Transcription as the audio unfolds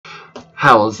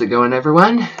How's it going,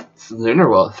 everyone? It's Lunar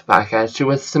Wolf back at you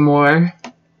with some more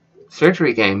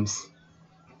surgery games.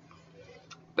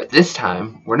 But this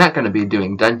time, we're not going to be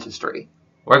doing dentistry.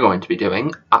 We're going to be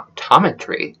doing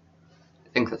optometry. I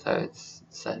think that's how it's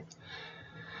said.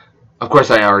 Of course,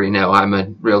 I already know I'm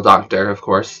a real doctor, of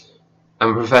course.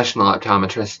 I'm a professional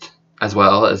optometrist as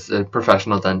well as a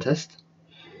professional dentist.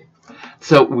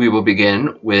 So we will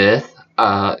begin with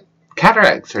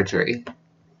cataract surgery.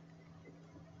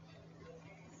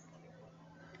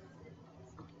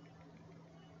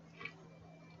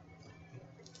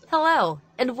 Hello,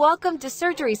 and welcome to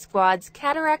Surgery Squad's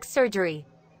Cataract Surgery.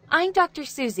 I'm Dr.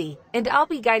 Susie, and I'll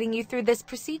be guiding you through this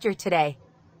procedure today.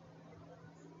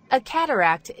 A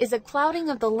cataract is a clouding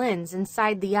of the lens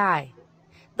inside the eye.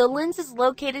 The lens is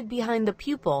located behind the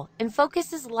pupil and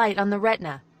focuses light on the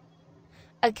retina.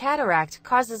 A cataract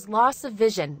causes loss of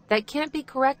vision that can't be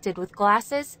corrected with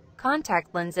glasses,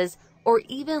 contact lenses, or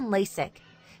even LASIK,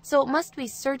 so it must be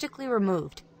surgically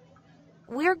removed.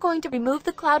 We're going to remove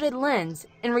the clouded lens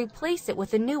and replace it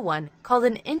with a new one called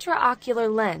an intraocular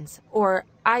lens, or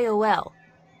IOL.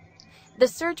 The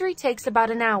surgery takes about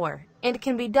an hour and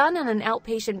can be done on an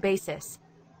outpatient basis.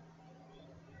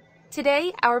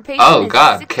 Today, our patient is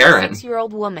a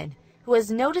 66-year-old woman who has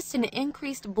noticed an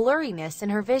increased blurriness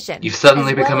in her vision. You've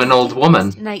suddenly become an old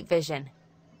woman. Night vision.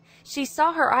 She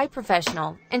saw her eye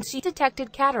professional and she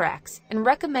detected cataracts and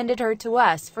recommended her to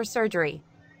us for surgery.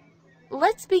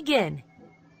 Let's begin.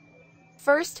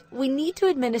 First, we need to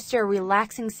administer a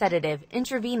relaxing sedative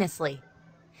intravenously.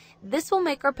 This will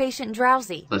make our patient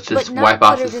drowsy. Let's just wipe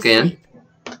off the skin.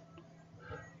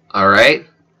 Alright,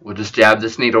 we'll just jab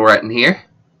this needle right in here.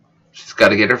 She's got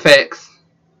to get her fix.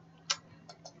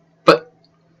 But,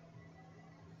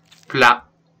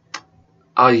 plop.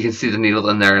 Oh, you can see the needle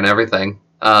in there and everything.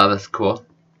 That's cool.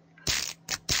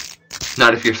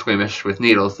 Not if you're squeamish with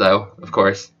needles, though, of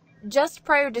course. Just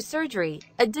prior to surgery,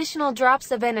 additional drops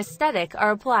of anesthetic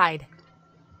are applied.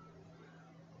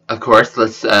 Of course,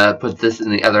 let's put this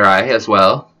in the other eye as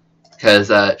well,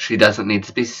 because she doesn't need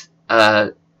to be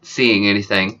seeing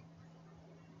anything.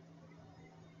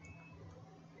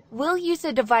 We'll use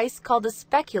a device called a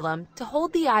speculum to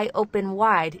hold the eye open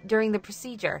wide during the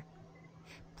procedure.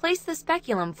 Place the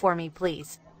speculum for me,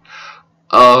 please.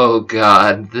 Oh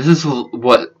God, this is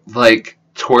what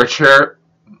torture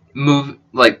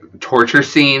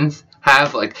scenes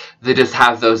have. Like, they just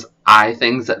have those eye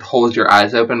things that hold your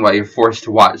eyes open while you're forced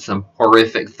to watch some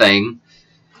horrific thing.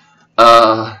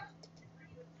 Let's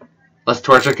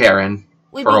torture Karen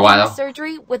for a while. We begin the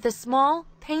surgery with a small,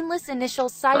 painless initial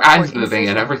side her eyes moving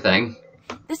and everything.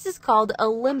 This is called a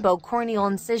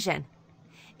limbocorneal incision.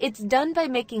 It's done by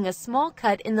making a small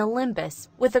cut in the limbus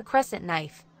with a crescent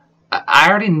knife. I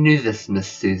already knew this, Miss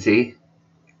Susie.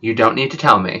 You don't need to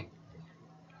tell me.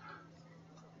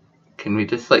 Can we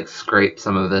just scrape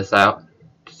some of this out?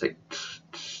 Just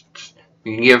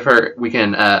we can give her. We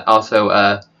can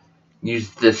also use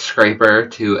this scraper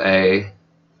to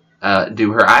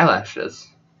do her eyelashes.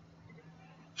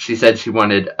 She said she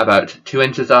wanted about 2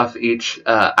 inches off each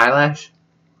eyelash.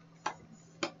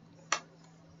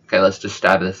 Okay, let's just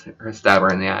stab her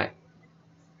in the eye.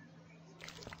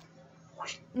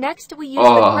 Next, we use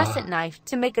the crescent knife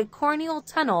to make a corneal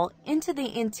tunnel into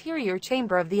the anterior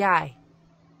chamber of the eye.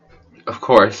 Of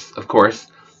course.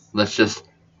 Let's just...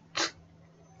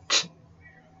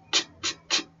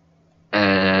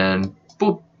 And...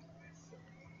 boop.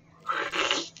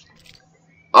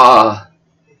 A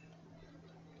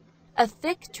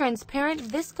thick, transparent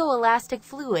viscoelastic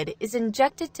fluid is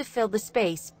injected to fill the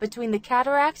space between the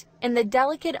cataract and the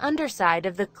delicate underside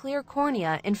of the clear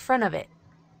cornea in front of it.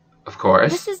 Of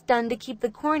course. This is done to keep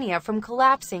the cornea from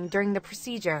collapsing during the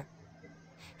procedure.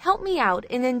 Help me out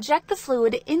and inject the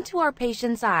fluid into our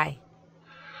patient's eye.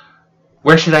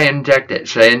 Where should I inject it?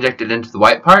 Should I inject it into the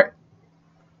white part?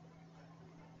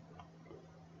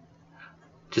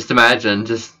 Just imagine,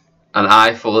 just an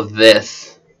eye full of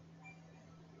this.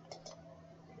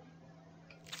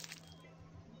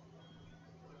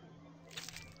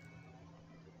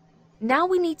 Now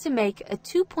we need to make a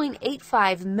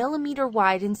 2.85 millimeter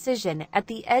wide incision at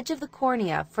the edge of the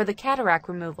cornea for the cataract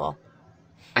removal.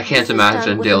 I can't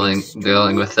imagine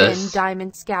dealing with this.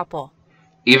 Diamond scalpel.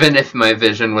 Even if my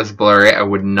vision was blurry, I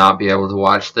would not be able to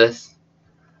watch this.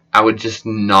 I would just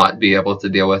not be able to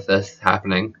deal with this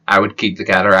happening. I would keep the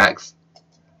cataracts.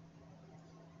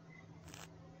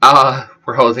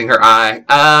 We're holding her eye.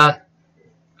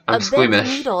 I'm squeamish. A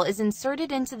bent needle is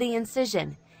inserted into the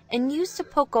incision and used to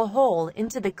poke a hole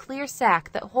into the clear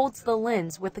sac that holds the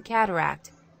lens with the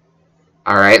cataract.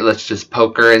 Alright, let's just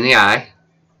poke her in the eye.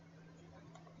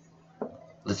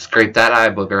 Let's scrape that eye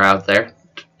booger out there.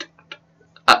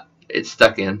 It's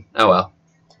stuck in. Oh well.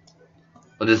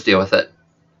 We'll just deal with it.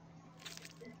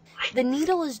 The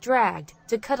needle is dragged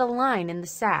to cut a line in the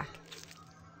sac.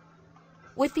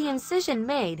 With the incision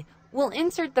made, we'll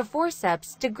insert the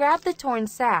forceps to grab the torn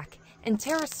sac and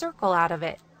tear a circle out of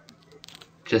it.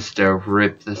 Just to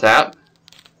rip this out.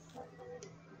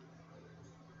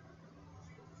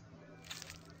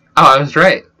 Oh, I was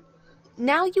right.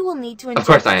 Now you will need to inject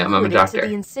Of course I am. I'm a fluid into doctor.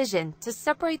 the incision to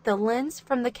separate the lens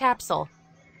from the capsule.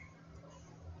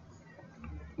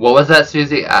 What was that,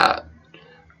 Susie? I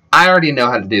already know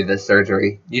how to do this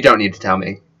surgery. You don't need to tell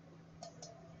me.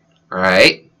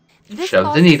 Alright. This Shove the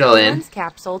causes needle the in. lens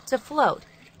capsule to float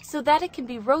so that it can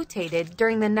be rotated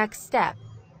during the next step.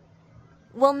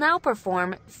 We'll now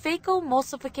perform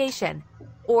phacoemulsification,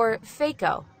 or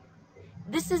phaco.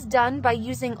 This is done by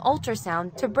using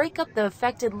ultrasound to break up the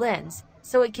affected lens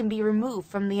so it can be removed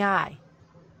from the eye.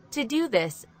 To do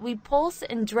this, we pulse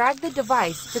and drag the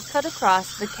device to cut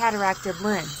across the cataracted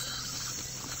lens.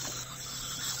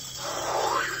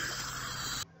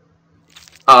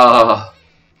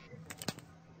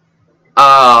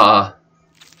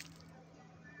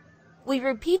 We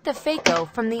repeat the phaco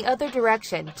from the other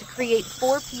direction to create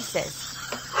 4 pieces.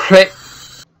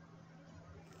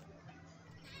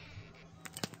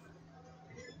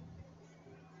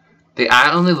 The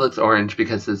eye only looks orange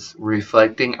because it's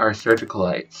reflecting our surgical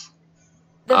lights.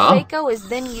 The phaco is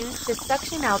then used to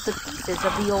suction out the pieces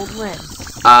of the old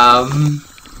lens.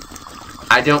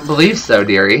 I don't believe so,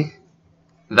 dearie.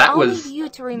 That was need you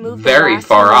to remove very the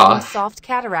far last off. soft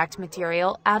cataract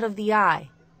material out of the eye,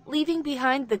 leaving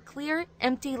behind the clear,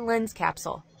 empty lens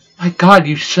capsule. My God,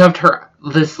 you shoved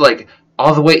this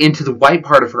all the way into the white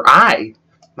part of her eye.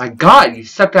 My God, you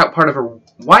sucked out part of her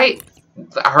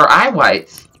eye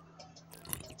whites.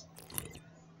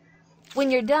 When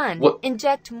you're done,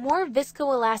 inject more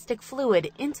viscoelastic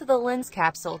fluid into the lens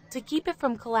capsule to keep it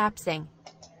from collapsing.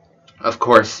 Of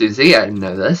course, Susie, I didn't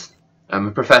know this. I'm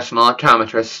a professional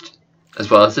optometrist, as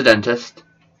well as a dentist,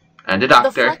 and a doctor.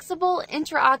 The flexible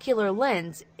intraocular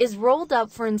lens is rolled up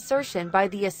for insertion by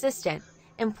the assistant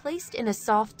and placed in a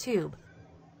soft tube.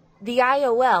 The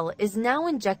IOL is now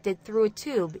injected through a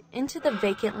tube into the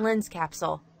vacant lens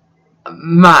capsule.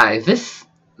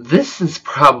 This is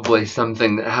probably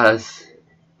something that has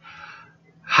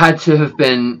had to have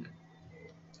been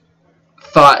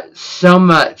thought so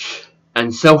much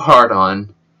and so hard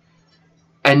on,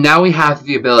 and now we have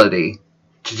the ability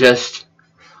to just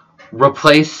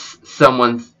replace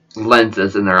someone's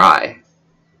lenses in their eye.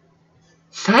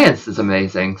 Science is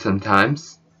amazing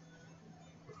sometimes.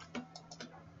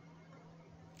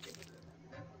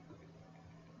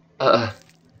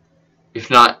 If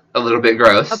not a little bit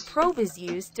gross. A probe is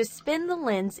used to spin the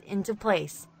lens into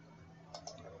place.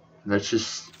 Let's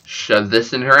just shove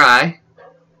this in her eye.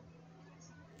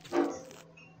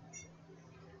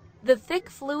 The thick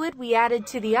fluid we added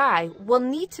to the eye will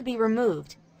need to be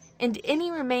removed, and any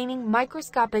remaining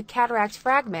microscopic cataract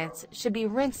fragments should be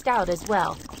rinsed out as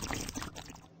well.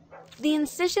 The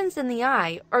incisions in the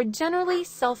eye are generally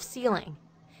self-sealing.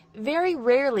 Very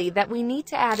rarely that we need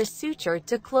to add a suture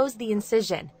to close the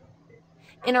incision.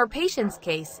 In our patient's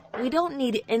case, we don't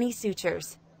need any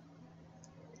sutures.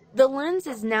 The lens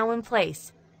is now in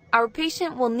place. Our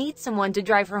patient will need someone to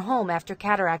drive her home after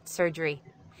cataract surgery,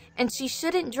 and she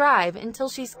shouldn't drive until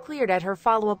she's cleared at her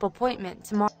follow-up appointment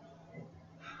tomorrow.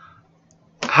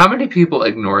 How many people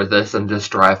ignore this and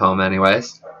just drive home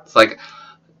anyways? It's like,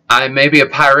 I may be a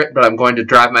pirate, but I'm going to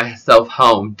drive myself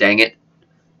home, dang it.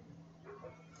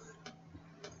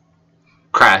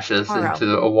 Crashes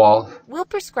into a wall. We'll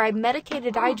prescribe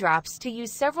medicated eye drops to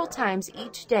use several times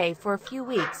each day for a few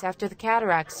weeks after the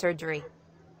cataract surgery.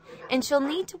 And she'll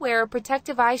need to wear a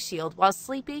protective eye shield while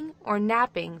sleeping or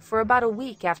napping for about a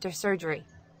week after surgery.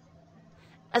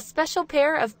 A special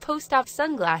pair of post-op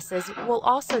sunglasses will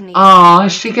also need. Aw,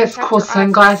 she gets cool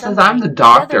sunglasses. I'm the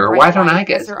doctor. Why don't I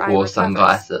get cool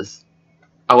sunglasses?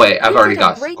 Oh wait, I've already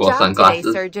got cool sunglasses.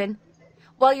 Today, surgeon.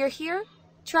 While you're here,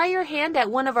 try your hand at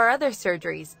one of our other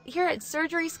surgeries here at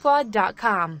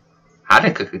surgerysquad.com. How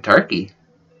to cook a turkey?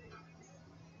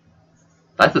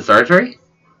 That's a surgery?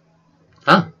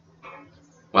 Huh.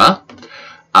 Well,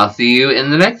 I'll see you in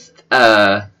the next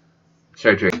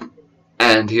surgery.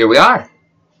 And here we are.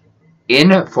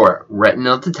 In for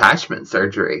retinal detachment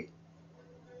surgery.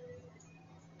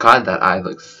 God, that eye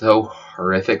looks so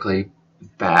horrifically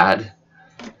bad.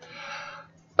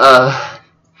 I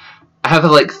have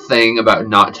a thing about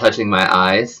not touching my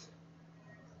eyes.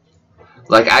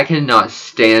 I cannot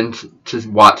stand to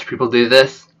watch people do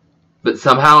this, but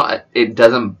somehow it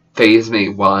doesn't faze me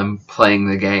while I'm playing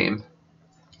the game.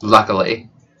 Luckily.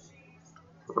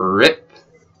 RIP.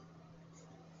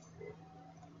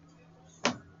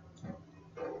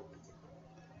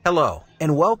 Hello,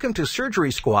 and welcome to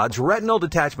Surgery Squad's Retinal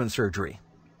Detachment Surgery.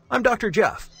 I'm Dr.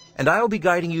 Jeff, and I will be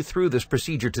guiding you through this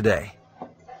procedure today.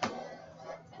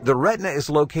 The retina is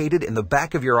located in the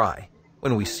back of your eye.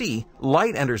 When we see,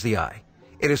 light enters the eye.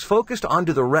 It is focused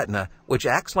onto the retina, which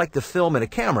acts like the film in a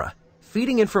camera,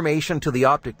 feeding information to the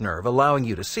optic nerve, allowing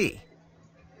you to see.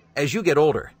 As you get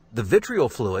older, the vitreal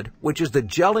fluid, which is the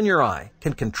gel in your eye,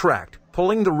 can contract,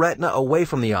 pulling the retina away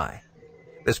from the eye.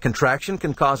 This contraction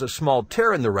can cause a small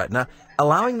tear in the retina,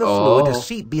 allowing the fluid to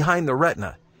seep behind the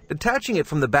retina, detaching it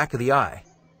from the back of the eye.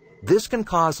 This can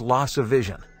cause loss of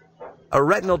vision. A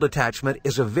retinal detachment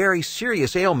is a very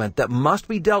serious ailment that must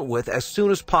be dealt with as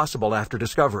soon as possible after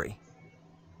discovery.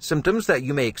 Symptoms that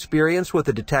you may experience with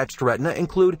a detached retina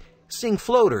include seeing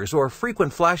floaters or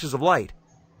frequent flashes of light,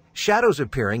 shadows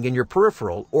appearing in your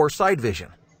peripheral or side vision,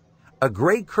 a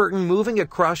gray curtain moving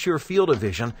across your field of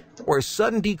vision, or a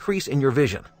sudden decrease in your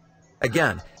vision.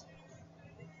 Again,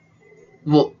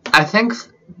 well, I think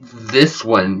this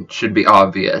one should be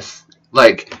obvious.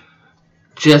 Like,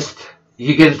 just,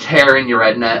 you get a tear in your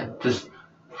retina, just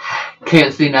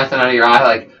can't see nothing out of your eye,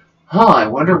 like, I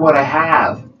wonder what I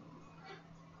have.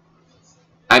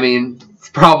 I mean, it's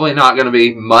probably not going to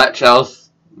be much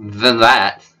else than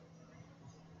that.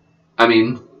 I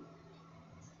mean,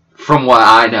 from what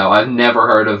I know, I've never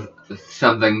heard of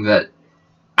something that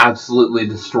absolutely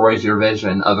destroys your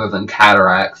vision other than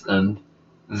cataracts and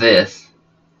this.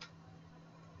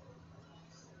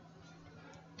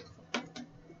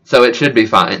 So it should be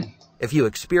fine. if you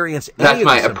experience any That's of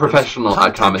my the symptoms, professional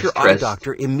contact your eye optometrist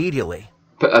doctor immediately.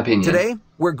 opinion. Today,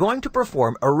 we're going to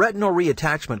perform a retinal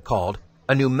reattachment called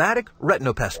a pneumatic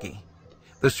retinopesky.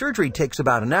 The surgery takes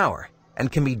about an hour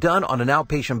and can be done on an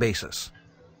outpatient basis.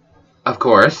 Of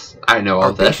course, I know all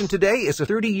Our this. patient today is a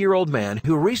 30-year-old man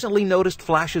who recently noticed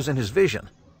flashes in his vision.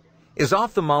 His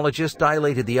ophthalmologist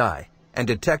dilated the eye and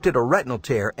detected a retinal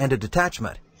tear and a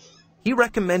detachment. He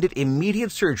recommended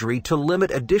immediate surgery to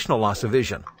limit additional loss of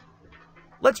vision.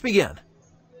 Let's begin.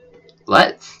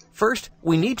 Let's. First,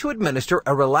 we need to administer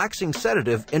a relaxing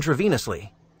sedative intravenously.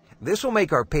 This will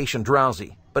make our patient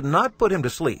drowsy, but not put him to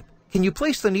sleep. Can you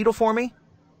place the needle for me?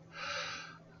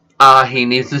 He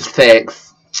needs his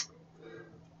fix.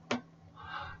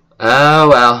 Oh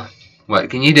well,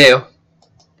 what can you do?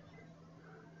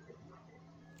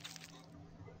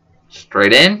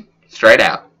 Straight in, straight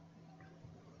out.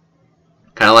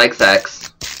 Kind of like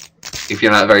sex, if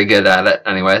you're not very good at it,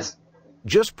 anyways.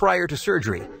 Just prior to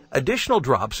surgery, additional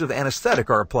drops of anesthetic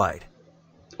are applied.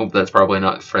 Hope that's probably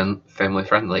not family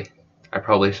friendly. I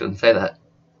probably shouldn't say that.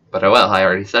 But oh well, I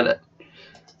already said it.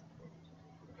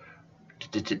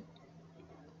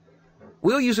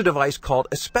 We'll use a device called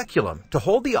a speculum to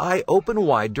hold the eye open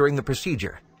wide during the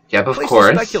procedure. Yep, of Place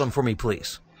course. the speculum for me,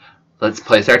 please. Let's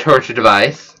place our torture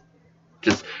device.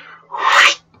 Just...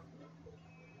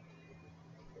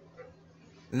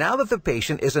 Now that the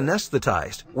patient is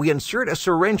anesthetized, we insert a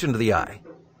syringe into the eye.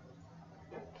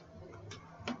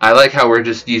 I like how we're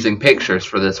just using pictures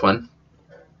for this one.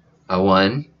 A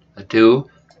 1, a 2,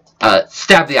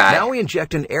 stab the eye. Now we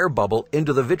inject an air bubble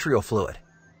into the vitreal fluid.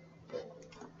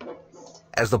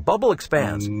 As the bubble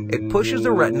expands, it pushes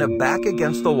the retina back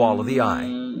against the wall of the eye.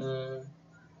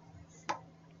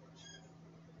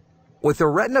 With the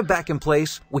retina back in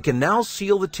place, we can now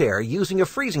seal the tear using a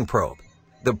freezing probe.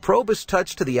 The probe is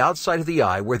touched to the outside of the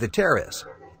eye where the tear is.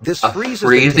 This freezes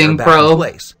the tear back in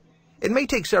place. It may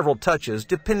take several touches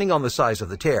depending on the size of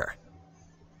the tear.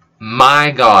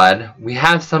 My God, we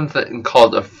have something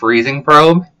called a freezing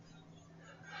probe.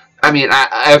 I mean,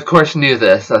 I of course knew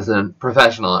this as a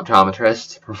professional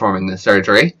optometrist performing this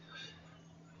surgery.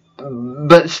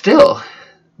 But still,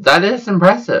 that is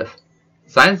impressive.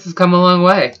 Science has come a long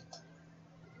way.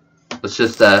 Let's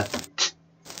just,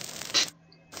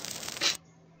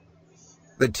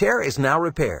 The tear is now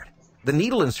repaired. The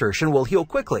needle insertion will heal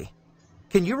quickly.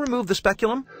 Can you remove the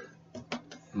speculum?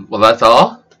 Well, that's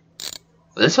all?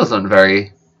 This wasn't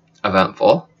very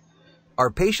eventful. Our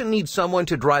patient needs someone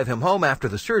to drive him home after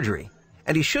the surgery,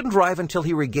 and he shouldn't drive until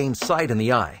he regains sight in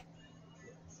the eye.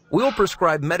 We'll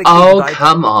prescribe medicated Oh,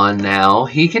 come on now.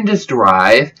 He can just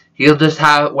drive. He'll just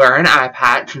wear an eye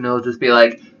patch, and he'll just be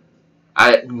like,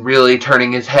 really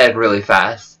turning his head really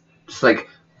fast. Just like,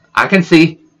 I can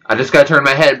see. I just gotta turn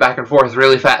my head back and forth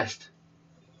really fast.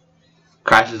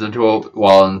 Crashes into a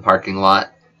wall in the parking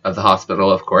lot of the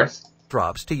hospital, of course.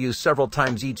 Drops to use several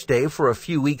times each day for a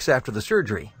few weeks after the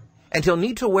surgery, and he'll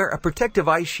need to wear a protective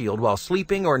eye shield while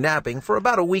sleeping or napping for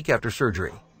about a week after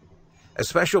surgery. A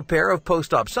special pair of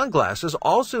post-op sunglasses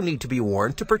also need to be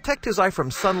worn to protect his eye from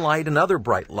sunlight and other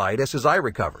bright light as his eye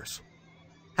recovers.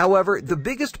 However, the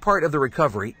biggest part of the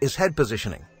recovery is head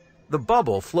positioning. The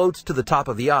bubble floats to the top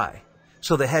of the eye,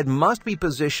 so the head must be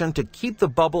positioned to keep the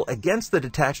bubble against the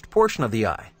detached portion of the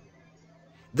eye.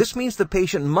 This means the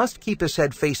patient must keep his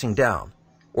head facing down,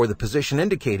 or the position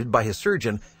indicated by his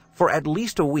surgeon, for at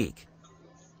least a week.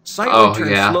 Sight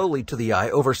returns slowly to the eye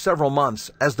over several months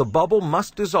as the bubble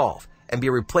must dissolve and be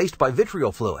replaced by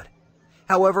vitreal fluid.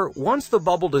 However, once the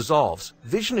bubble dissolves,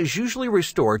 vision is usually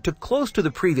restored to close to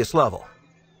the previous level.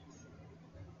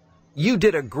 You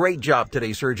did a great job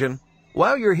today, surgeon.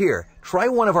 While you're here, try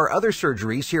one of our other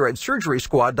surgeries here at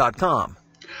surgerysquad.com.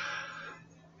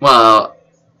 Well,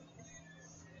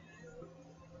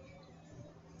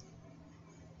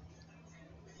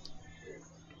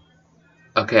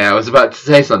 okay, I was about to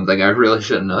say something I really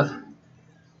shouldn't have.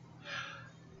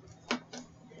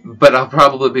 But I'll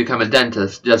probably become a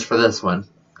dentist just for this one,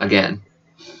 again.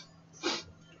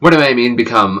 What do I mean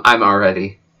become? I'm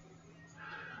already.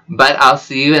 But I'll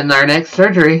see you in our next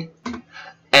surgery.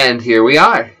 And here we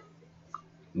are,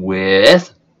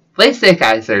 with LASIK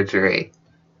eye surgery.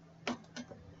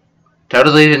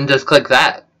 Totally didn't just click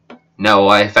that. No,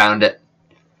 I found it.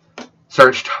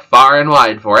 Searched far and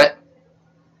wide for it.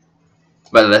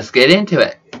 But let's get into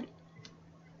it.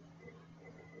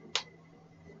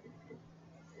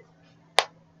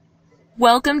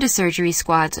 Welcome to Surgery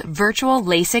Squad's virtual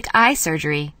LASIK eye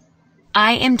surgery.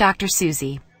 I am Dr.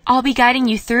 Susie. I'll be guiding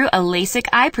you through a LASIK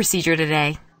eye procedure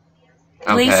today.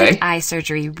 Okay. LASIK eye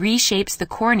surgery reshapes the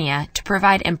cornea to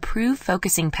provide improved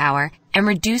focusing power and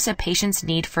reduce a patient's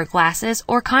need for glasses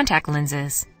or contact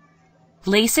lenses.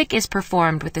 LASIK is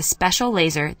performed with a special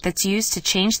laser that's used to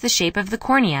change the shape of the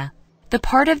cornea, the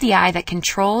part of the eye that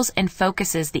controls and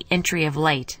focuses the entry of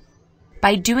light.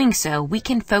 By doing so, we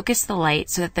can focus the light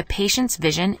so that the patient's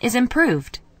vision is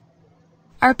improved.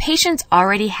 Our patient's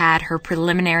already had her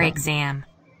preliminary exam.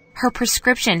 Her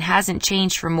prescription hasn't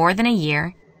changed for more than a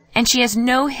year, and she has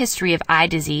no history of eye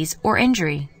disease or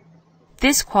injury.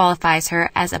 This qualifies her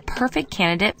as a perfect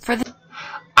candidate for the...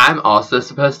 I'm also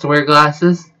supposed to wear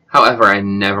glasses, however I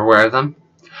never wear them.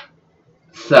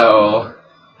 So,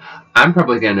 I'm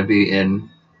probably going to be in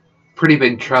pretty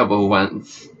big trouble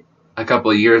once a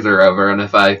couple of years are over, and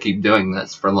if I keep doing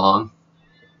this for long.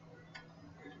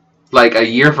 Like, a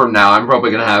year from now, I'm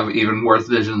probably going to have even worse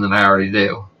vision than I already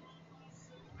do.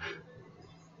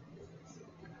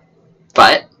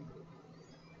 But,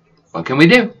 what can we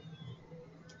do?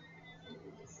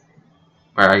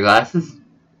 Wear our glasses?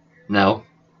 No.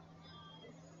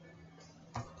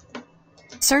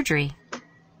 surgery.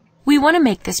 We want to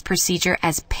make this procedure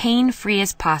as pain-free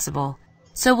as possible,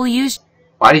 so we'll use...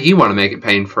 Why do you want to make it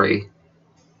pain-free?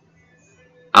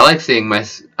 I like seeing my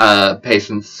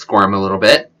patients squirm a little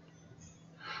bit.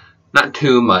 Not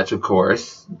too much, of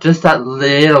course. Just that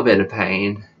little bit of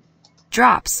pain.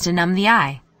 drops to numb the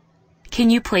eye. Can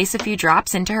you place a few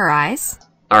drops into her eyes?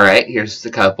 Alright, here's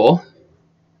a couple.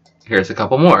 Here's a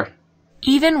couple more.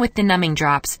 Even with the numbing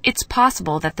drops, it's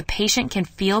possible that the patient can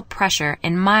feel pressure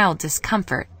and mild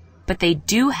discomfort, but they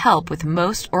do help with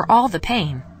most or all the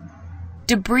pain.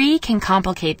 Debris can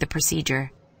complicate the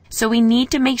procedure, so we need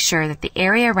to make sure that the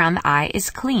area around the eye is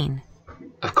clean.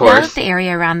 Of course. Now that the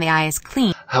area around the eye is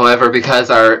clean, However, because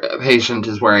our patient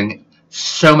is wearing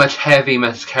so much heavy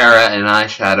mascara and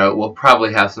eyeshadow, we'll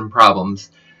probably have some problems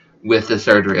with the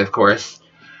surgery, of course.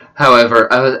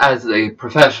 However, as a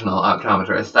professional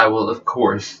optometrist, I will, of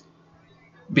course,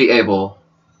 be able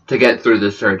to get through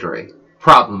this surgery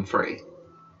problem-free.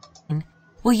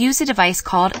 we'll use a device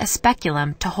called a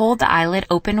speculum to hold the eyelid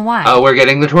open wide. Oh, we're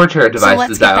getting the torture devices out. So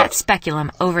let's get that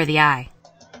speculum over the eye.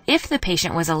 If the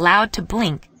patient was allowed to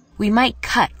blink, we might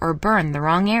cut or burn the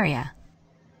wrong area.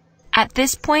 At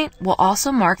this point, we'll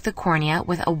also mark the cornea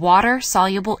with a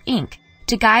water-soluble ink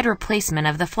to guide replacement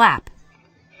of the flap.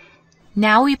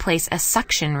 Now we place a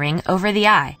suction ring over the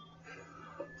eye.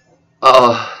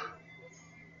 Oh.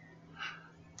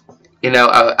 You know,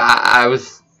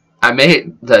 I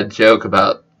made the joke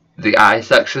about the eye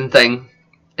suction thing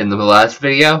in the last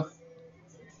video.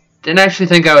 Didn't actually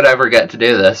think I would ever get to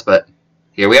do this, but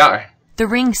here we are. The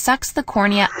ring sucks the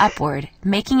cornea upward,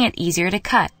 making it easier to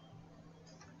cut.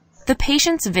 The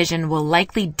patient's vision will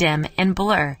likely dim and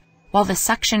blur while the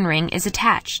suction ring is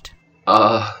attached.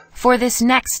 For this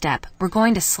next step, we're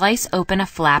going to slice open a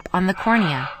flap on the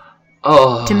cornea.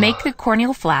 To make the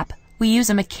corneal flap, we use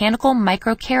a mechanical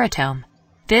microkeratome.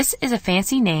 This is a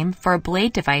fancy name for a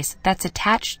blade device that's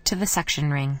attached to the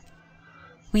suction ring.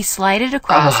 We slide it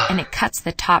across and it cuts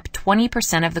the top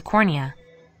 20% of the cornea.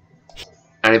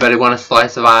 Anybody want a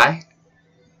slice of eye?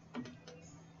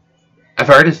 I've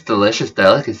heard it's delicious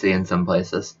delicacy in some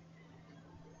places.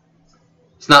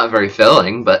 It's not very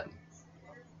filling, but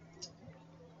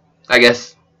I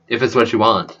guess if it's what you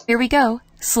want. Here we go.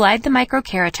 Slide the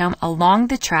microkeratome along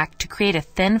the track to create a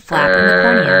thin flap in the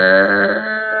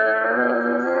cornea.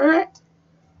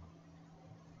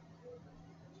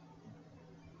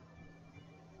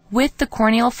 With the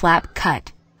corneal flap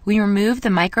cut, we remove the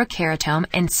microkeratome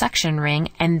and suction ring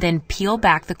and then peel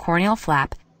back the corneal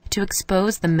flap to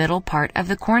expose the middle part of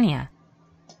the cornea.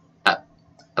 I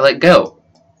let go.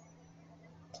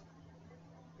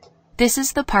 This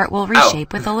is the part we'll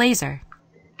reshape with a laser.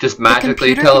 Just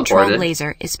magically the computer-controlled teleported.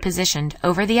 laser is positioned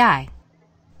over the eye.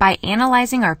 By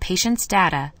analyzing our patient's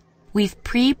data, we've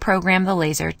pre-programmed the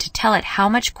laser to tell it how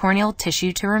much corneal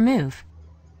tissue to remove.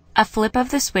 A flip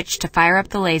of the switch to fire up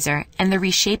the laser and the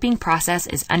reshaping process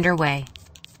is underway.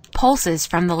 Pulses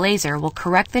from the laser will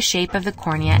correct the shape of the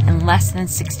cornea in less than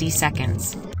 60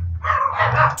 seconds.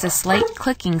 It's a slight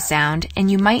clicking sound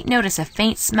and you might notice a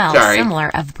faint smell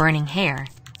similar of burning hair.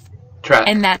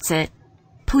 And that's it.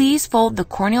 Please fold the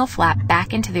corneal flap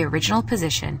back into the original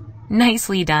position.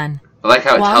 Nicely done. I like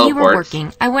how it While teleports. you were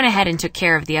working, I went ahead and took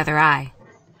care of the other eye.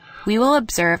 We will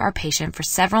observe our patient for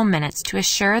several minutes to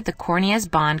assure the corneas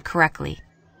bond correctly.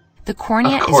 The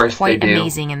cornea is quite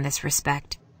amazing in this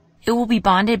respect. It will be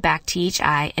bonded back to each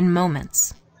eye in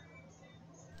moments.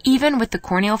 Even with the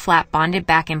corneal flap bonded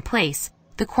back in place,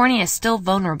 the cornea is still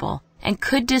vulnerable and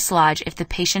could dislodge if the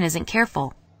patient isn't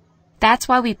careful. That's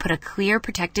why we put a clear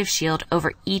protective shield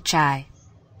over each eye.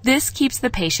 This keeps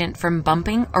the patient from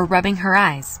bumping or rubbing her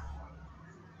eyes.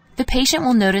 The patient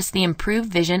will notice the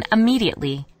improved vision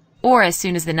immediately, or as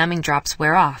soon as the numbing drops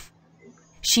wear off.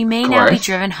 She may now be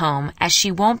driven home as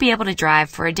she won't be able to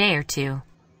drive for a day or two.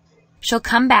 She'll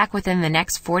come back within the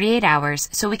next 48 hours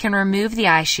so we can remove the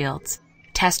eye shields,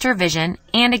 test her vision,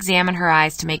 and examine her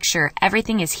eyes to make sure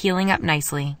everything is healing up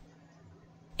nicely.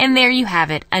 And there you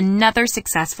have it, another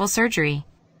successful surgery.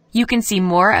 You can see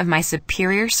more of my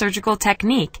superior surgical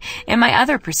technique and my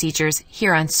other procedures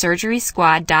here on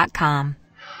SurgerySquad.com.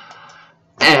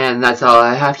 And that's all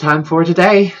I have time for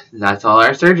today. That's all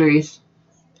our surgeries.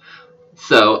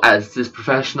 So, as this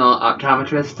professional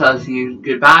optometrist tells you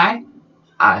goodbye,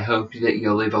 I hope that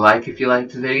you'll leave a like if you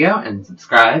liked the video and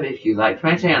subscribe if you liked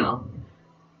my channel.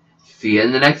 See you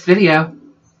in the next video.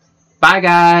 Bye,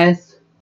 guys!